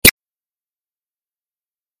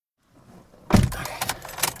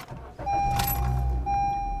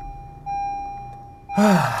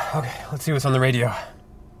Okay, let's see what's on the radio.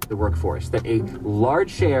 The workforce, that a large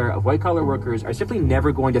share of white-collar workers are simply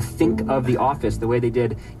never going to think of the office the way they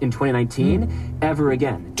did in 2019 ever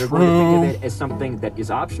again. They're going to think of it as something that is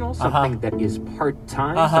optional, something that is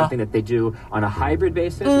part-time, something that they do on a hybrid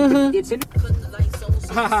basis. But it's Is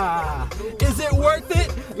it worth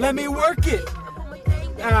it? Let me work it.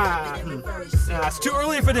 It's too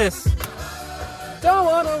early for this. Don't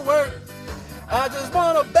want to work. I just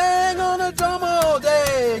want to bang on a drum all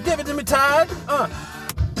day. Give it to me, Todd.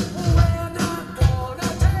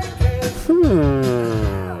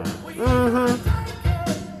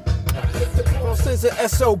 Well, since it's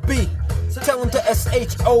S-O-B, tell him to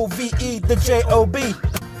S-H-O-V-E the J-O-B.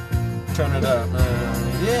 Turn it up,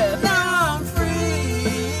 man. Yeah. Now I'm free.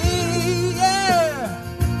 Yeah.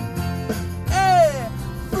 Hey,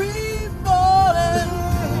 free falling.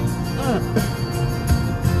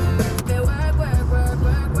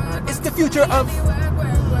 It's the future of.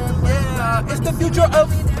 Yeah. It's the future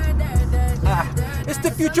of. It's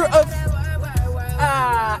the future of.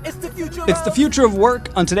 It's the future of work.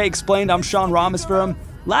 On Today Explained, I'm Sean Rameswaram.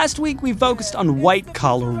 Last week, we focused on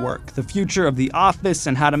white-collar work, the future of the office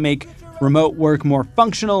and how to make remote work more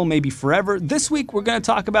functional, maybe forever. This week, we're going to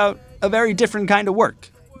talk about a very different kind of work,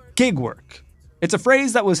 gig work. It's a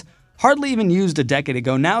phrase that was hardly even used a decade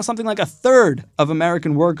ago. Now, something like a third of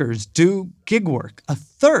American workers do gig work. A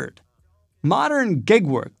third. Modern gig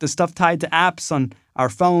work, the stuff tied to apps on our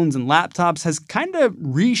phones and laptops, has kind of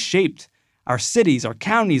reshaped our cities, our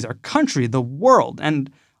counties, our country, the world.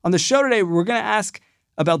 And on the show today, we're going to ask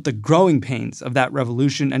about the growing pains of that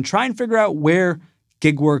revolution and try and figure out where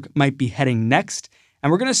gig work might be heading next.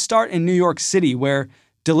 And we're going to start in New York City, where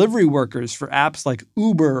delivery workers for apps like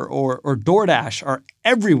Uber or DoorDash are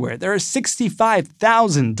everywhere. There are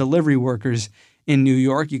 65,000 delivery workers in New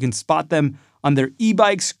York. You can spot them on their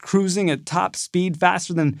e-bikes cruising at top speed,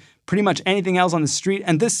 faster than pretty much anything else on the street.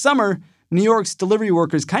 And this summer, New York's delivery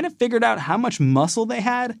workers kind of figured out how much muscle they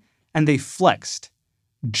had, and they flexed.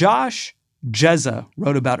 Josh Jezza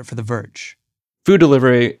wrote about it for The Verge. Food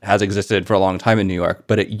delivery has existed for a long time in New York,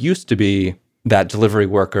 but it used to be that delivery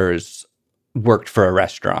workers worked for a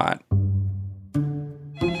restaurant.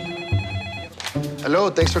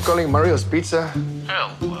 Hello, thanks for calling Mario's Pizza.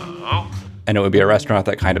 Hello. And it would be a restaurant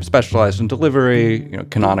that kind of specialized in delivery. You know,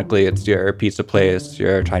 canonically, it's your pizza place,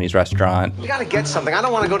 your Chinese restaurant. We gotta get something. I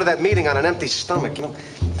don't want to go to that meeting on an empty stomach.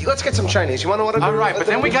 Let's get some Chinese. You want to order? All right, but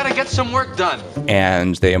then we gotta get some work done.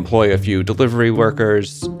 And they employ a few delivery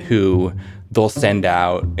workers who they'll send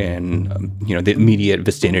out in, the immediate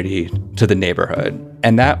vicinity to the neighborhood.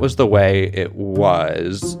 And that was the way it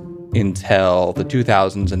was until the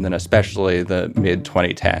 2000s and then especially the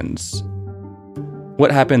mid-2010s. What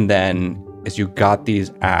happened then is you got these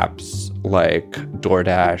apps like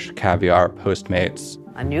DoorDash, Caviar, Postmates.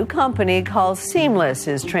 A new company called Seamless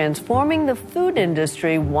is transforming the food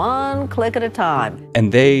industry one click at a time.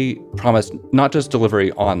 And they promised not just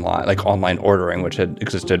delivery online, like online ordering, which had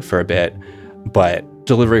existed for a bit, but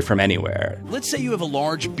delivery from anywhere. Let's say you have a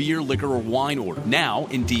large beer, liquor, or wine order. Now,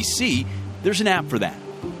 in D.C., there's an app for that.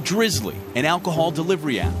 Drizzly, an alcohol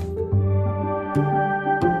delivery app.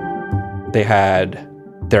 They had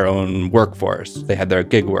their own workforce. They had their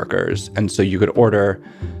gig workers. And so you could order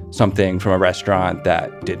something from a restaurant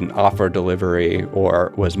that didn't offer delivery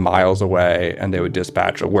or was miles away, and they would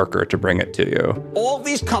dispatch a worker to bring it to you. All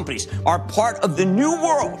these companies are part of the new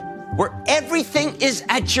world where everything is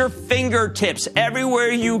at your fingertips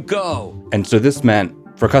everywhere you go. And so this meant,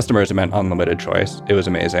 for customers, it meant unlimited choice. It was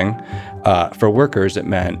amazing. For workers, it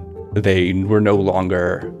meant they were no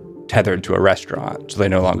longer tethered to a restaurant, so they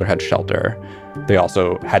no longer had shelter. They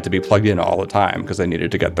also had to be plugged in all the time because they needed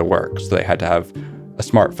to get the work. So they had to have a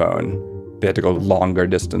smartphone. They had to go longer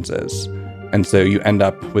distances. And so you end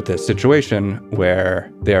up with this situation where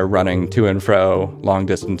they're running to and fro long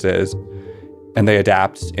distances, and they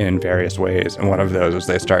adapt in various ways. And one of those is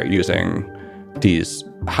they start using these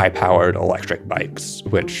high-powered electric bikes,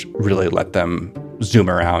 which really let them zoom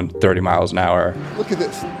around 30 miles an hour. Look at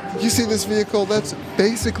this. You see this vehicle? That's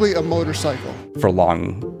basically a motorcycle. For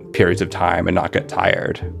long periods of time and not get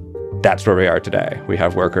tired. That's where we are today. We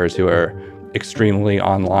have workers who are extremely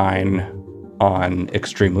online on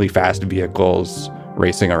extremely fast vehicles,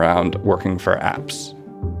 racing around, working for apps.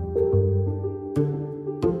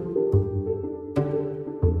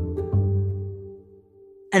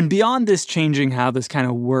 And beyond this changing how this kind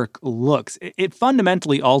of work looks, it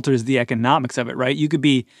fundamentally alters the economics of it, right? You could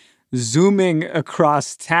be zooming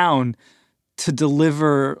across town to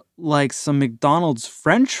deliver like some McDonald's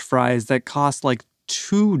French fries that cost like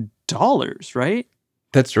 $2, right?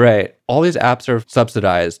 That's right. All these apps are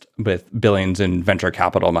subsidized with billions in venture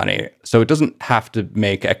capital money. So it doesn't have to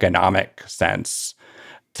make economic sense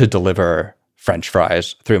to deliver French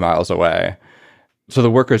fries 3 miles away. So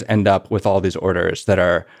the workers end up with all these orders that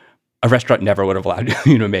are a restaurant never would have allowed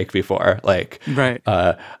you to make before, like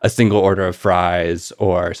a single order of fries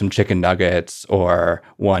or some chicken nuggets or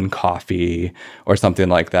one coffee or something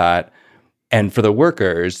like that. And for the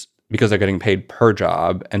workers, because they're getting paid per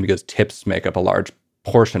job and because tips make up a large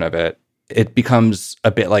portion of it, it becomes a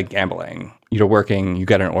bit like gambling. You're working, you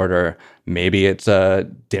get an order, maybe it's a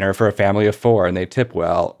dinner for a family of 4 and they tip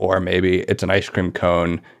well, or maybe it's an ice cream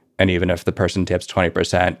cone, and even if the person tips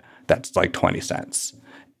 20%, that's like 20 cents.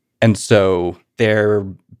 And so they're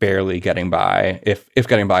barely getting by, if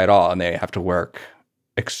getting by at all, and they have to work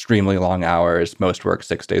extremely long hours. Most work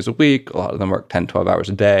 6 days a week. A lot of them work 10, 12 hours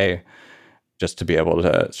a day just to be able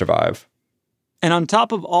to survive. And on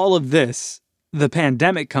top of all of this, the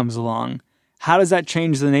pandemic comes along. How does that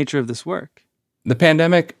change the nature of this work? The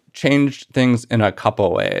pandemic changed things in a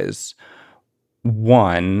couple ways.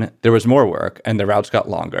 One, there was more work and the routes got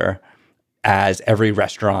longer as every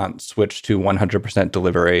restaurant switched to 100%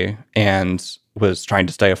 delivery and was trying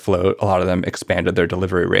to stay afloat. A lot of them expanded their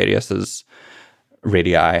delivery radii.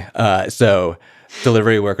 So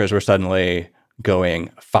delivery workers were suddenly going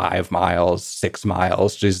 5 miles, 6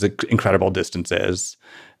 miles, these incredible distances.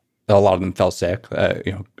 A lot of them fell sick.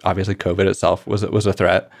 Obviously COVID itself was a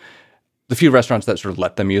threat. The few restaurants that sort of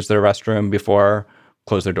let them use their restroom before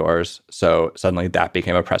closed their doors. So suddenly that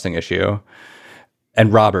became a pressing issue.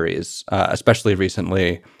 And robberies, especially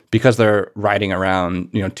recently, because they're riding around,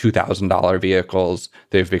 $2,000 vehicles,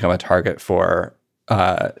 they've become a target for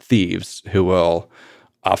thieves who will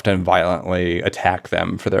often violently attack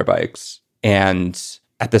them for their bikes. And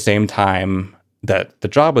at the same time that the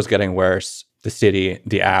job was getting worse, the city,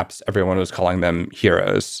 the apps, everyone was calling them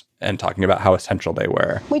heroes and talking about how essential they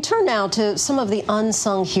were. We turn now to some of the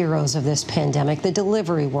unsung heroes of this pandemic, the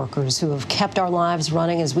delivery workers who have kept our lives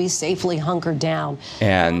running as we safely hunkered down.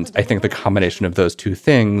 And I think the combination of those two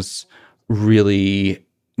things really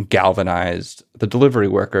galvanized the delivery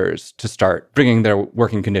workers to start bringing their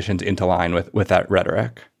working conditions into line with that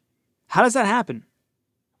rhetoric. How does that happen?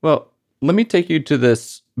 Well, let me take you to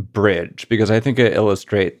this bridge because I think it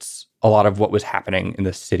illustrates a lot of what was happening in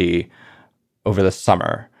the city over the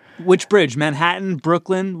summer. Which bridge? Manhattan,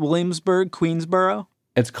 Brooklyn, Williamsburg, Queensboro?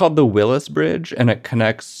 It's called the Willis Bridge, and it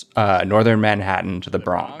connects northern Manhattan to the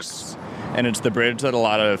Bronx. And it's the bridge that a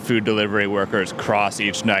lot of food delivery workers cross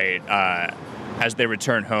each night as they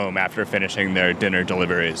return home after finishing their dinner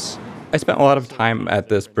deliveries. I spent a lot of time at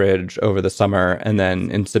this bridge over the summer, and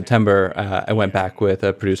then in September, I went back with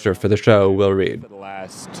a producer for the show, Will Reed.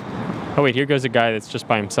 Oh wait, here goes a guy that's just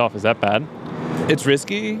by himself. Is that bad? It's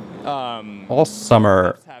risky. All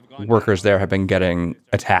summer, workers there have been getting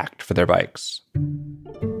attacked for their bikes.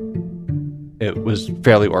 It was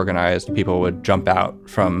fairly organized. People would jump out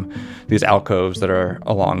from these alcoves that are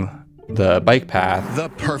along the bike path. The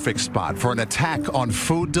perfect spot for an attack on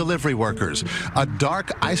food delivery workers. A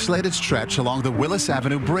dark, isolated stretch along the Willis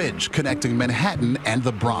Avenue Bridge connecting Manhattan and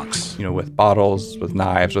the Bronx. With bottles, with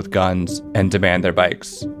knives, with guns, and demand their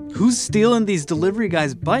bikes. Who's stealing these delivery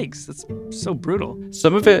guys' bikes? That's so brutal.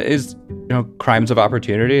 Some of it is, crimes of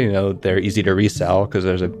opportunity. They're easy to resell because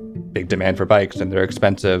there's a big demand for bikes and they're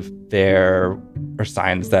expensive. There are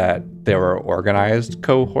signs that there were organized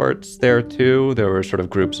cohorts there too. There were sort of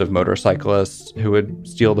groups of motorcyclists who would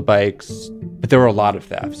steal the bikes, but there were a lot of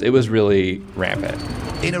thefts. It was really rampant.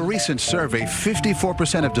 In a recent survey,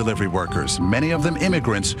 54% of delivery workers, many of them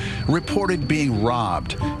immigrants, reported being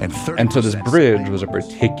robbed, and 30%. And so this bridge was a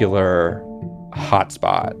particular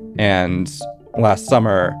hotspot. And last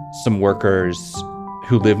summer, some workers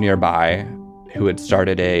who live nearby, who had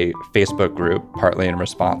started a Facebook group, partly in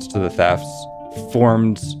response to the thefts,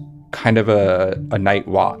 formed kind of a night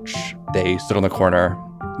watch. They stood on the corner,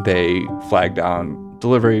 they flagged down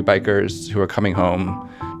delivery bikers who were coming home,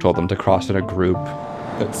 told them to cross in a group.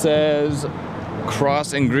 It says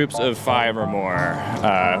cross in groups of 5 or more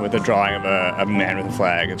with a drawing of a man with a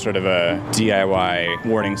flag. It's sort of a DIY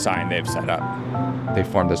warning sign they've set up. They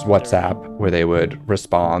formed this WhatsApp where they would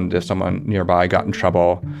respond if someone nearby got in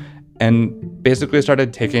trouble and basically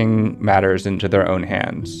started taking matters into their own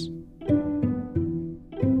hands.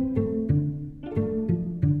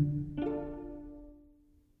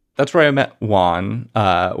 That's where I met Juan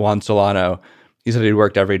Solano. He said he'd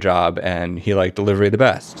worked every job and he liked delivery the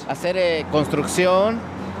best. Hacer construcción,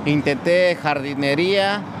 intenté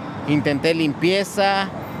jardinería, intenté limpieza,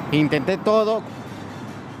 intenté todo.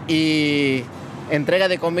 Y entrega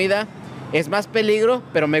de comida es más peligro,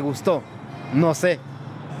 pero me gustó. No sé.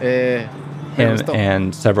 Him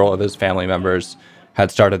and several of his family members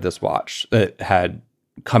had started this watch that had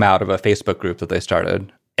come out of a Facebook group that they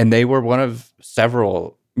started. And they were one of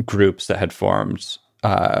several groups that had formed,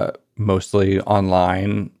 mostly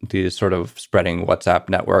online, these sort of spreading WhatsApp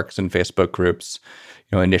networks and Facebook groups,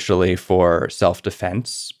 initially for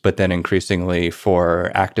self-defense, but then increasingly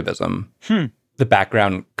for activism. The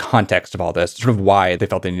background context of all this, sort of why they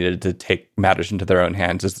felt they needed to take matters into their own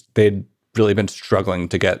hands, is they'd really been struggling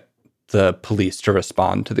to get the police to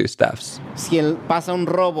respond to these thefts. If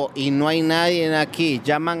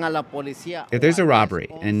there's a robbery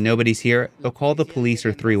and nobody's here, they'll call the police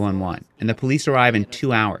or 311, and the police arrive in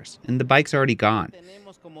 2 hours, and the bike's already gone.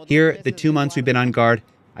 Here, the 2 months we've been on guard,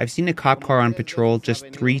 I've seen a cop car on patrol just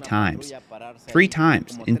 3 times. 3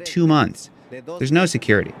 times in 2 months. There's no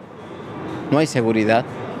security. No hay seguridad.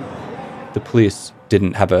 The police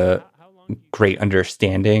didn't have a great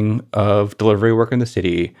understanding of delivery work in the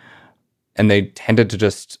city, and they tended to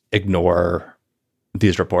just ignore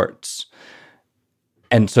these reports.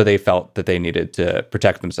 And so they felt that they needed to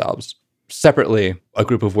protect themselves. Separately, a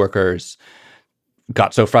group of workers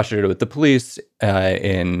got so frustrated with the police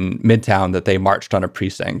in Midtown that they marched on a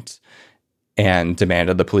precinct and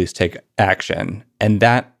demanded the police take action. And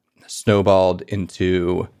that snowballed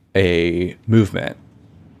into a movement.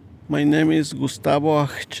 My name is Gustavo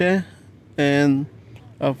Ache, and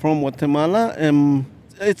I'm from Guatemala. And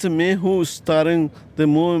it's me who's starting the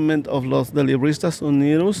movement of Los Deliveristas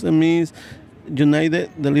Unidos. It means United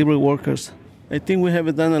Delivery Workers. I think we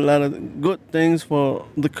have done a lot of good things for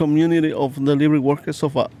the community of delivery workers so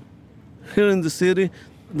far. Here in the city,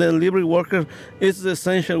 the delivery worker is the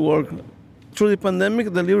essential work. Through the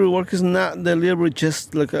pandemic, delivery work is not delivery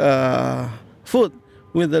just like food.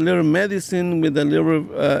 We deliver medicine, we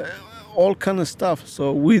deliver all kind of stuff.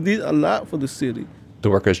 So we did a lot for the city. The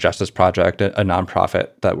Workers' Justice Project, a nonprofit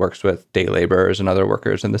that works with day laborers and other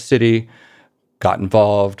workers in the city, got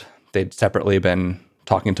involved. They'd separately been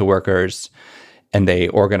talking to workers, and they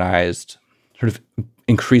organized sort of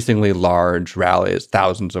increasingly large rallies,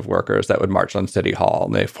 thousands of workers that would march on City Hall.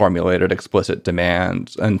 And they formulated explicit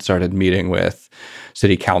demands and started meeting with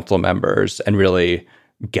city council members and really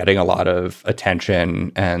getting a lot of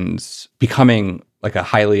attention and becoming like a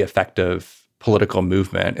highly effective political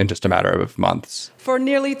movement in just a matter of months. For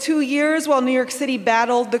nearly 2 years, while New York City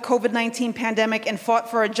battled the COVID-19 pandemic and fought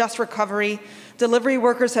for a just recovery, delivery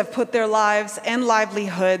workers have put their lives and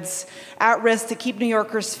livelihoods at risk to keep New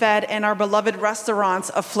Yorkers fed and our beloved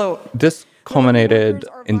restaurants afloat. This culminated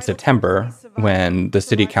in September when the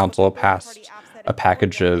city council passed a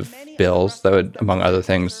package of bills that would, among other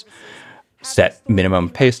things, set minimum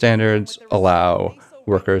pay standards, allow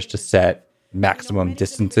workers to set maximum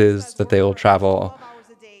distances that they will travel,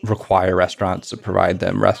 require restaurants to provide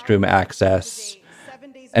them restroom access.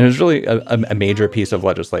 And it was really a major piece of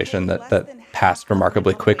legislation that passed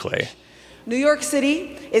remarkably quickly. New York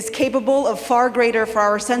City is capable of far greater for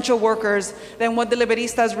our essential workers than what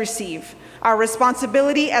deliveristas receive. Our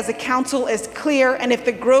responsibility as a council is clear, and if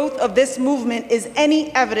the growth of this movement is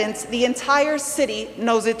any evidence, the entire city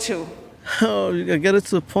knows it too. Oh, I get it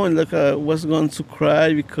to the point like I was going to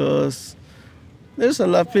cry because there's a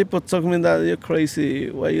lot of people talking me that you're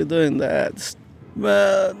crazy, why are you doing that?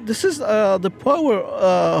 But this is the power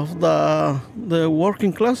of the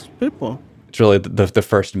working class people. It's really the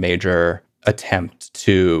first major attempt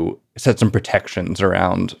to set some protections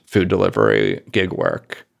around food delivery gig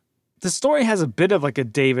work. The story has a bit of like a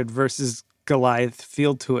David versus Goliath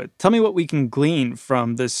feel to it. Tell me what we can glean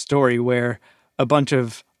from this story where a bunch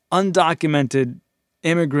of undocumented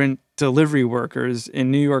immigrant delivery workers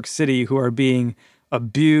in New York City who are being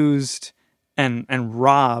abused and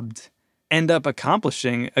robbed end up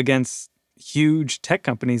accomplishing against huge tech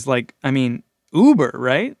companies like, Uber,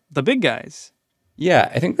 right? The big guys. Yeah,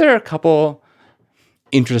 I think there are a couple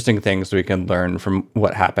interesting things we can learn from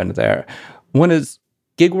what happened there. One is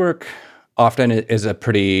gig work often is a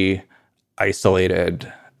pretty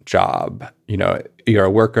isolated job. You're a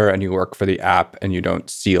worker and you work for the app and you don't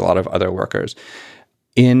see a lot of other workers.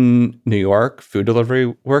 In New York, food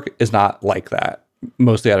delivery work is not like that,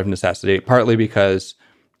 mostly out of necessity, partly because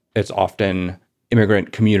it's often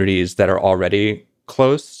immigrant communities that are already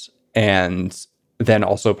close, and then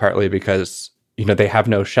also partly because, they have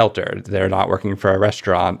no shelter. They're not working for a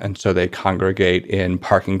restaurant, and so they congregate in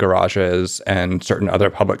parking garages and certain other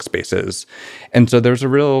public spaces. And so there's a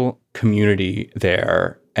real community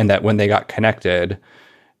there, and that when they got connected,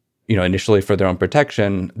 initially for their own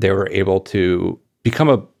protection, they were able to become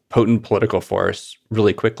a potent political force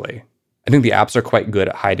really quickly. I think the apps are quite good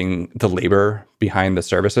at hiding the labor behind the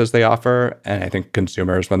services they offer. And I think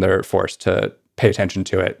consumers, when they're forced to pay attention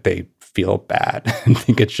to it, they feel bad and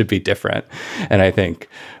think it should be different. And I think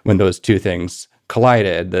when those two things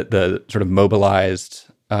collided, the sort of mobilized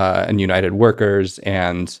and united workers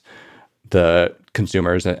and the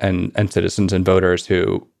consumers and citizens and voters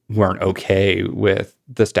who weren't okay with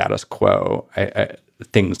the status quo,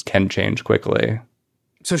 things can change quickly.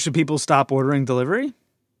 So should people stop ordering delivery?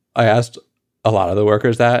 I asked a lot of the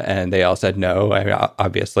workers that, and they all said no. I mean,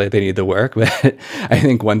 obviously, they need the work, but I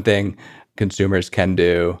think one thing consumers can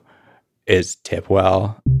do is tip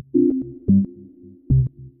well.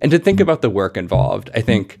 And to think about the work involved, I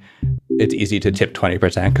think it's easy to tip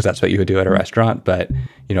 20% because that's what you would do at a restaurant. But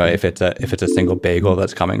if it's a single bagel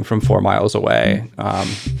that's coming from 4 miles away,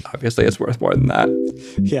 obviously it's worth more than that.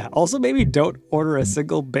 Yeah. Also, maybe don't order a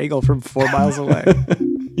single bagel from 4 miles away.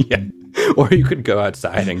 Yeah. Or you could go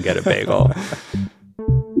outside and get a bagel.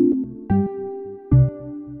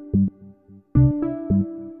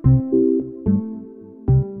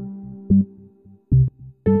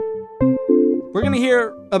 We're going to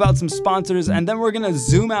hear about some sponsors, and then we're going to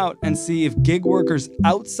zoom out and see if gig workers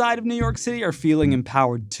outside of New York City are feeling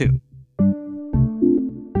empowered too.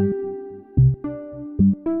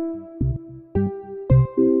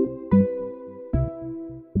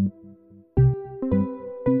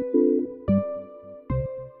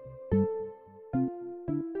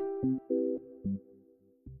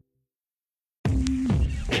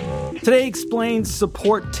 Today Explained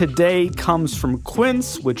support today comes from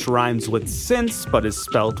Quince, which rhymes with since but is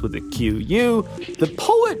spelled with a Q-U. The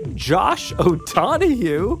poet Josh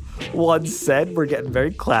O'Donohue once said, we're getting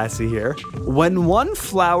very classy here, when one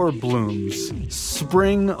flower blooms,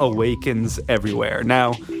 spring awakens everywhere.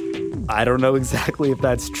 Now, I don't know exactly if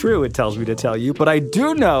that's true, it tells me to tell you, but I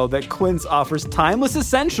do know that Quince offers timeless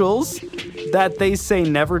essentials that they say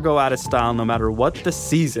never go out of style no matter what the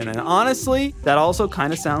season. And honestly, that also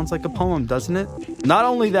kind of sounds like a poem, doesn't it? Not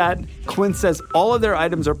only that, Quince says all of their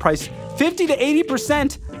items are priced 50 to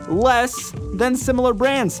 80% less than similar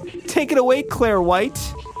brands. Take it away, Claire White.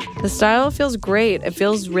 The style feels great. It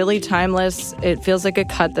feels really timeless. It feels like a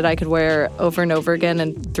cut that I could wear over and over again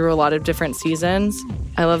and through a lot of different seasons.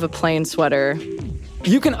 I love a plain sweater.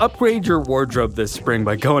 You can upgrade your wardrobe this spring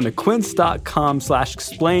by going to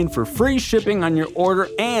quince.com/explain for free shipping on your order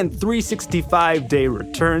and 365-day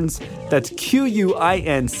returns. That's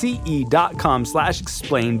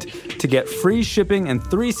QUINCE.com/explained to get free shipping and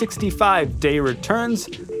 365-day returns.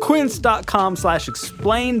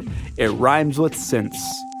 Quince.com/explained. It rhymes with since.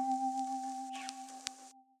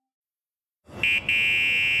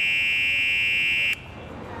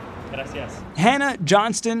 Hannah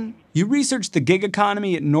Johnston, you researched the gig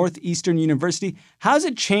economy at Northeastern University. How's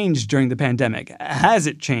it changed during the pandemic? Has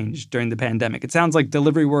it changed during the pandemic? It sounds like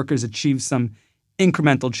delivery workers achieved some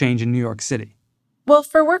incremental change in New York City. Well,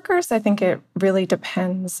 for workers, I think it really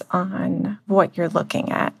depends on what you're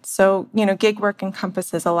looking at. So, gig work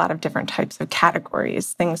encompasses a lot of different types of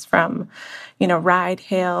categories, things from, ride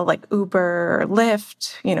hail like Uber or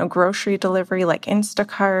Lyft, grocery delivery like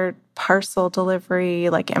Instacart, parcel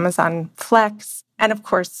delivery like Amazon Flex, and of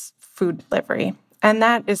course, food delivery. And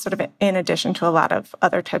that is sort of in addition to a lot of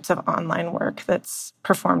other types of online work that's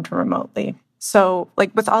performed remotely. So,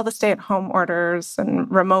 with all the stay-at-home orders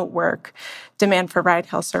and remote work, demand for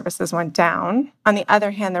ride-hail services went down. On the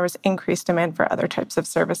other hand, there was increased demand for other types of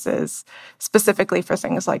services, specifically for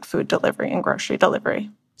things like food delivery and grocery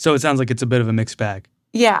delivery. So it sounds like it's a bit of a mixed bag.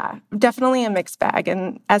 Yeah, definitely a mixed bag.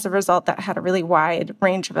 And as a result, that had a really wide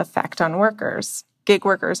range of effect on workers. Gig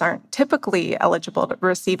workers aren't typically eligible to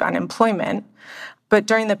receive unemployment, but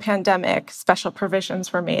during the pandemic, special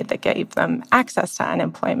provisions were made that gave them access to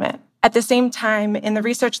unemployment. At the same time, in the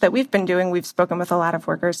research that we've been doing, we've spoken with a lot of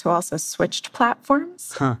workers who also switched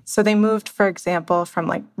platforms. So they moved, for example,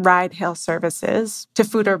 from ride-hail services to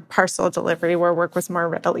food or parcel delivery where work was more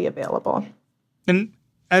readily available. And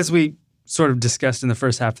as we sort of discussed in the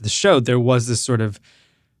first half of the show, there was this sort of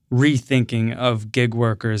rethinking of gig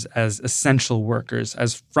workers as essential workers,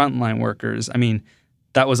 as frontline workers. I mean,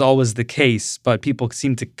 that was always the case, but people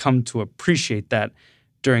seem to come to appreciate that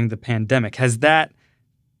during the pandemic. Has that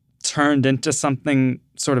turned into something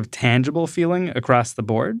sort of tangible feeling across the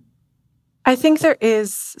board? I think there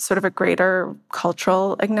is sort of a greater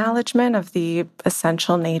cultural acknowledgement of the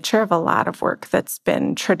essential nature of a lot of work that's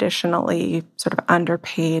been traditionally sort of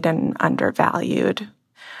underpaid and undervalued.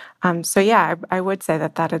 I would say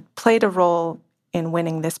that had played a role in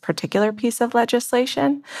winning this particular piece of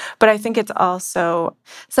legislation. But I think it's also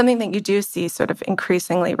something that you do see sort of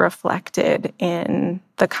increasingly reflected in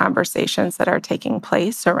the conversations that are taking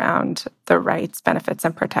place around the rights, benefits,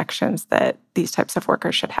 and protections that these types of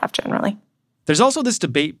workers should have generally. There's also this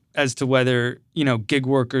debate as to whether, gig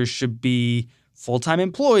workers should be full-time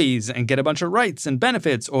employees and get a bunch of rights and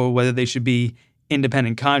benefits, or whether they should be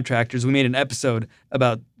independent contractors. We made an episode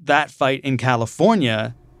about that fight in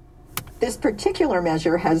California. This particular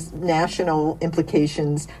measure has national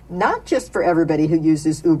implications, not just for everybody who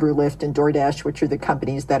uses Uber, Lyft, and DoorDash, which are the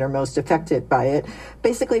companies that are most affected by it,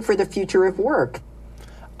 basically for the future of work.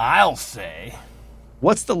 I'll say.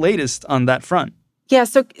 What's the latest on that front? Yeah,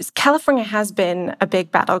 so California has been a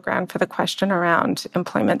big battleground for the question around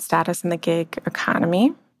employment status in the gig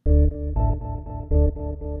economy.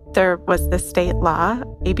 There was the state law,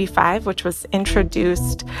 AB 5, which was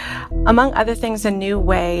introduced, among other things, a new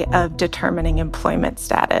way of determining employment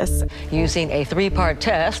status. Using a three-part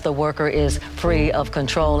test, the worker is free of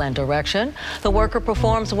control and direction. The worker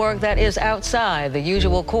performs work that is outside the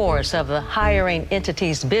usual course of the hiring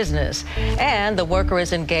entity's business. And the worker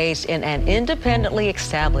is engaged in an independently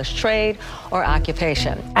established trade or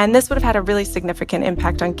occupation. And this would have had a really significant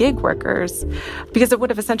impact on gig workers because it would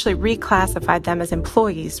have essentially reclassified them as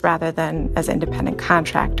employees rather than as independent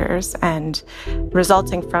contractors, and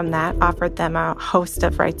resulting from that offered them a host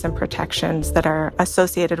of rights and protections that are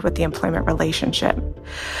associated with the employment relationship.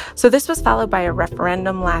 So this was followed by a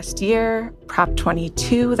referendum last year, Prop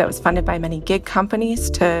 22, that was funded by many gig companies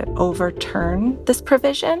to overturn this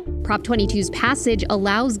provision. Prop 22's passage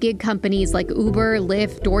allows gig companies like Uber,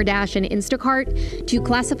 Lyft, DoorDash, and Instacart to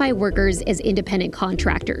classify workers as independent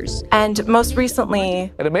contractors. And most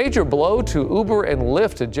recently, and a major blow to Uber and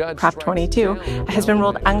Lyft, Prop 22 has been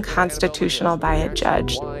ruled unconstitutional by a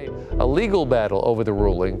judge. A legal battle over the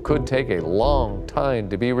ruling could take a long time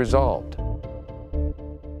to be resolved.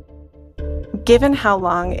 Given how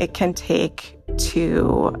long it can take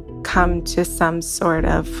to come to some sort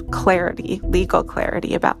of clarity, legal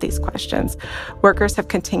clarity about these questions, workers have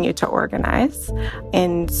continued to organize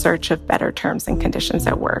in search of better terms and conditions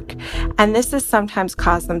at work. And this has sometimes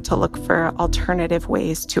caused them to look for alternative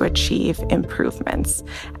ways to achieve improvements.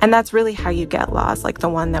 And that's really how you get laws like the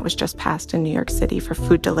one that was just passed in New York City for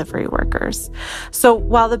food delivery workers. So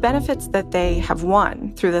while the benefits that they have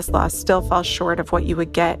won through this law still fall short of what you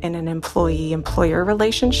would get in an employee-employer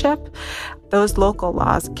relationship, those local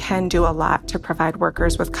laws can do a lot to provide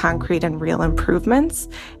workers with concrete and real improvements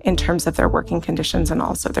in terms of their working conditions and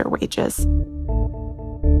also their wages.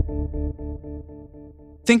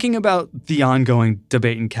 Thinking about the ongoing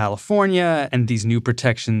debate in California and these new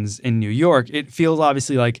protections in New York, it feels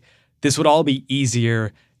obviously like this would all be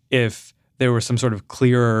easier if there was some sort of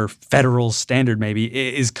clearer federal standard maybe.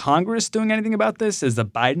 Is Congress doing anything about this? Is the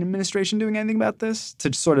Biden administration doing anything about this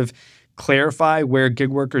to sort of clarify where gig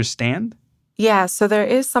workers stand? Yeah, so there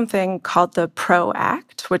is something called the PRO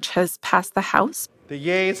Act, which has passed the House. The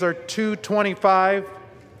yeas are 225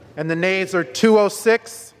 and the nays are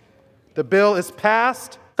 206. The bill is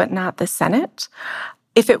passed. But not the Senate.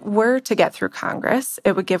 If it were to get through Congress,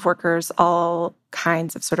 it would give workers all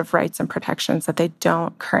kinds of sort of rights and protections that they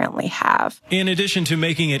don't currently have. In addition to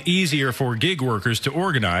making it easier for gig workers to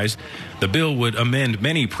organize, the bill would amend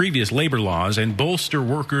many previous labor laws and bolster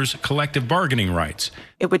workers' collective bargaining rights.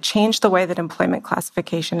 It would change the way that employment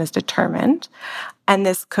classification is determined, and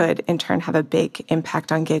this could in turn have a big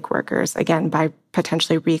impact on gig workers, again, by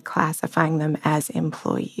potentially reclassifying them as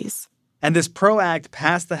employees. And this PRO Act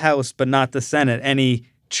passed the House, but not the Senate. Any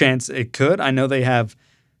chance it could? I know they have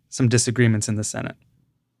some disagreements in the Senate.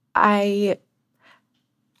 It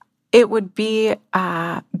would be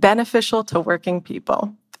beneficial to working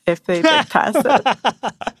people if they did pass it.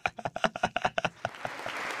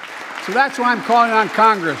 So that's why I'm calling on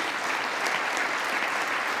Congress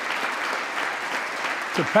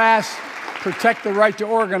to pass Protect the Right to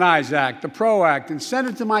Organize Act, the PRO Act, and send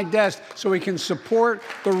it to my desk so we can support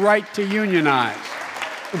the right to unionize.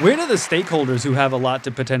 Where do the stakeholders who have a lot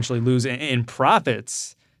to potentially lose in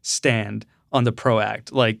profits stand on the PRO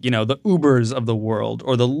Act? Like, the Ubers of the world,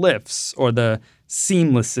 or the Lyfts, or the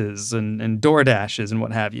Seamlesses and DoorDashes and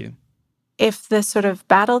what have you. If the sort of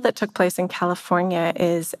battle that took place in California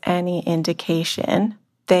is any indication,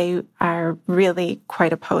 they are really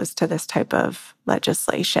quite opposed to this type of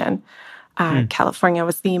legislation. California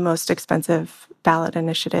was the most expensive ballot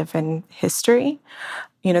initiative in history.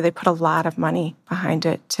 They put a lot of money behind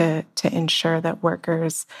it to ensure that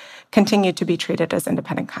workers continue to be treated as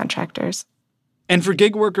independent contractors. And for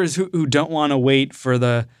gig workers who don't want to wait for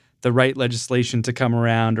the right legislation to come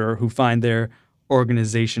around, or who find their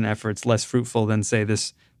organization efforts less fruitful than, say,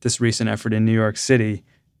 this recent effort in New York City,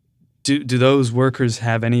 do those workers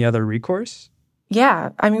have any other recourse? Yeah.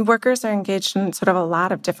 Workers are engaged in sort of a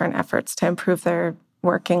lot of different efforts to improve their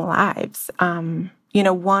working lives.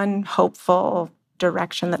 One hopeful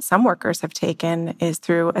direction that some workers have taken is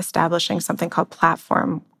through establishing something called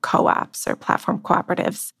platform co-ops or platform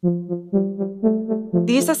cooperatives.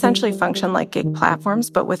 These essentially function like gig platforms,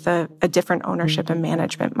 but with a different ownership and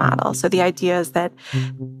management model. So the idea is that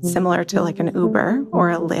similar to like an Uber or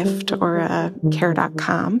a Lyft or a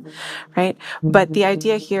Care.com, right? But the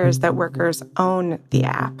idea here is that workers own the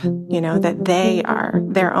app, that they are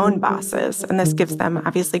their own bosses. And this gives them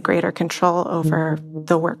obviously greater control over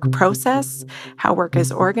the work process, how work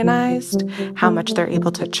is organized, how much they're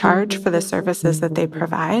able to charge for the services that they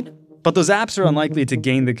provide. But those apps are unlikely to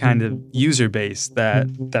gain the kind of user base that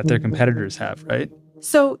their competitors have, right?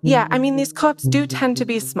 So, yeah, these co-ops do tend to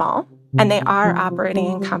be small, and they are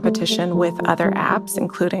operating in competition with other apps,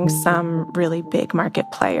 including some really big market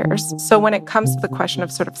players. So when it comes to the question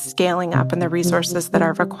of sort of scaling up and the resources that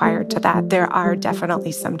are required to that, there are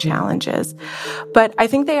definitely some challenges. But I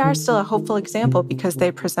think they are still a hopeful example because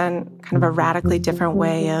they present kind of a radically different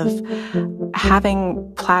way of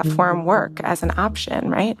having platform work as an option,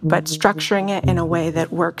 right? But structuring it in a way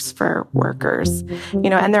that works for workers.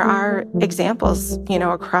 And there are examples,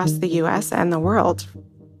 across the US and the world.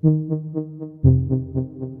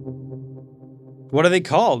 What are they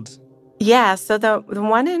called? Yeah, so the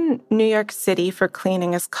one in New York City for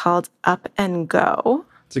cleaning is called Up and Go.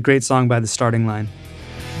 It's a great song by The Starting Line.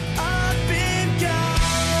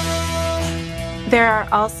 There are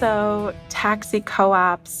also taxi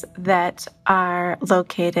co-ops that are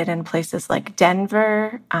located in places like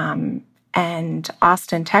Denver and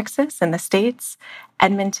Austin, Texas in the States,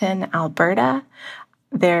 Edmonton, Alberta.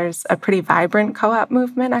 There's a pretty vibrant co-op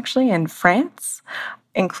movement actually in France,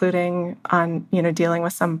 including on, dealing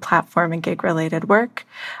with some platform and gig-related work.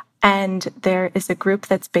 And there is a group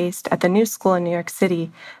that's based at the New School in New York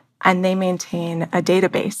City, and they maintain a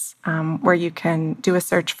database where you can do a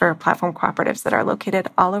search for platform cooperatives that are located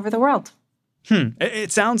all over the world.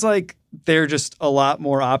 It sounds like there are just a lot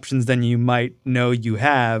more options than you might know you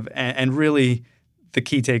have. And really, the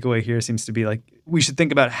key takeaway here seems to be like, we should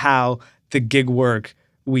think about how the gig work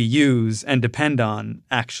we use and depend on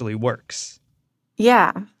actually works.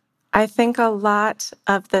 Yeah. I think a lot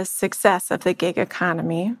of the success of the gig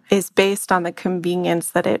economy is based on the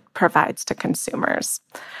convenience that it provides to consumers.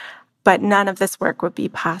 But none of this work would be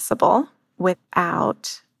possible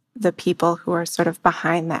without the people who are sort of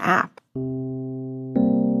behind the app.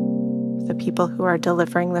 The people who are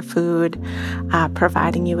delivering the food,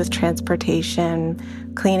 providing you with transportation,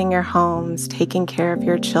 cleaning your homes, taking care of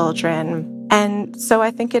your children. And so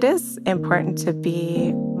I think it is important to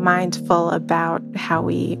be mindful about how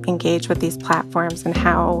we engage with these platforms and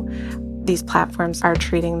how these platforms are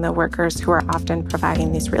treating the workers who are often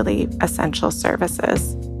providing these really essential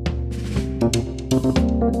services.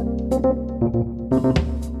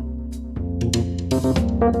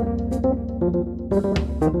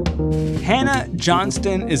 Hannah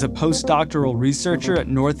Johnston is a postdoctoral researcher at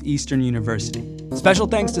Northeastern University. Special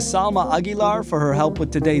thanks to Salma Aguilar for her help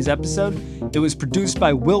with today's episode. It was produced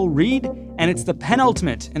by Will Reed, and it's the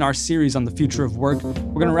penultimate in our series on the future of work.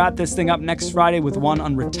 We're going to wrap this thing up next Friday with one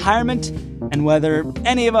on retirement and whether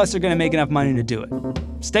any of us are going to make enough money to do it.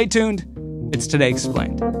 Stay tuned. It's Today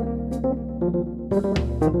Explained.